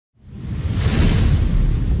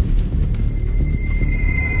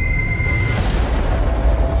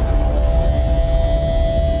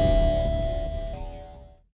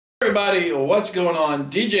Everybody, what's going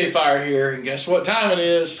on? DJ Fire here, and guess what time it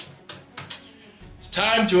is? It's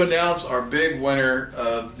time to announce our big winner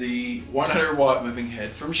of the 100 watt moving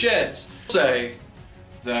head from Shehds. I'll say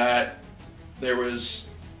that there was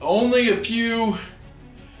only a few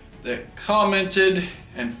that commented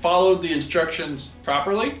and followed the instructions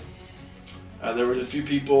properly. There was a few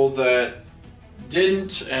people that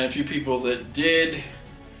didn't, and a few people that did.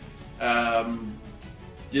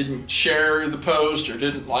 Didn't share the post, or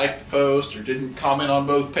didn't like the post, or didn't comment on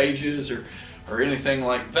both pages, or anything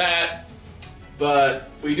like that. But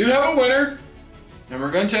we do have a winner, and we're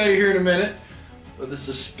going to tell you here in a minute. Let the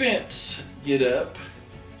suspense get up.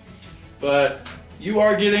 But you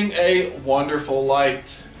are getting a wonderful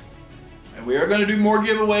light, and we are going to do more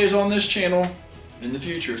giveaways on this channel in the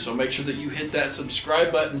future. So make sure that you hit that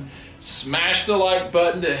subscribe button, smash the like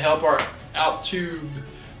button to help our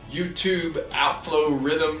YouTube outflow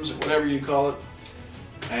rhythms, or whatever you call it,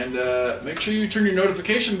 and make sure you turn your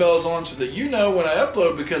notification bells on so that you know when I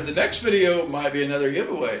upload, because the next video might be another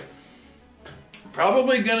giveaway.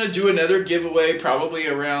 Probably gonna do another giveaway probably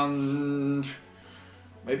around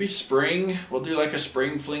maybe spring. We'll do like a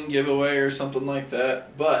spring fling giveaway or something like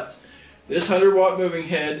that. But this 100 watt moving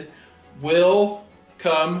head will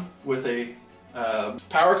come with a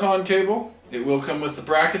power con cable. It will come with the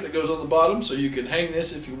bracket that goes on the bottom, so you can hang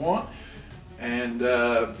this if you want, and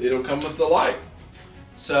it'll come with the light.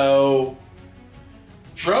 So,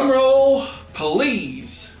 drum roll,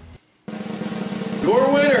 please.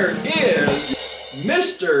 Your winner is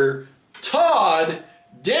Mr. Todd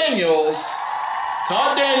Daniels.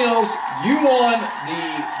 Todd Daniels, you won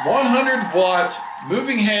the 100 watt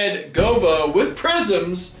moving head gobo with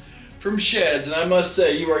prisms from Shehds, and I must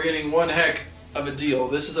say you are getting one heck of a deal.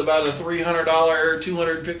 This is about a $300 or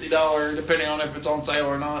 $250, depending on if it's on sale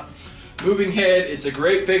or not, moving head. It's a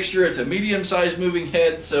great fixture. It's a medium-sized moving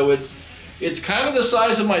head, so it's kind of the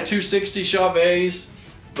size of my 260 Chauvets,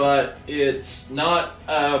 but it's not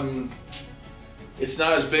as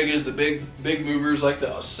big as the big movers like the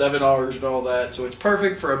 7Rs and all that. So it's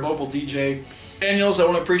perfect for a mobile DJ. Daniels, I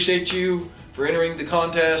want to appreciate you for entering the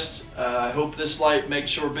contest. I hope this light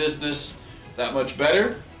makes your business that much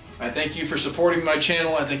better. I thank you for supporting my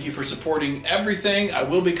channel. I thank you for supporting everything. I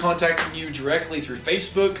will be contacting you directly through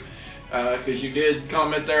Facebook, because you did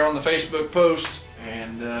comment there on the Facebook post,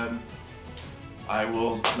 and I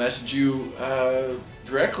will message you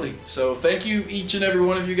directly. So thank you, each and every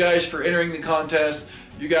one of you guys, for entering the contest.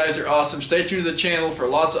 You guys are awesome. Stay tuned to the channel for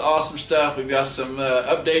lots of awesome stuff. We've got some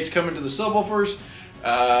updates coming to the subwoofers.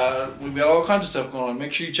 We've got all kinds of stuff going on.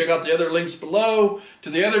 Make sure you check out the other links below to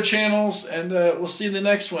the other channels, and we'll see you in the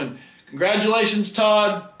next one. Congratulations,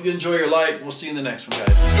 Todd. You enjoy your light, and we'll see you in the next one,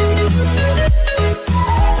 guys.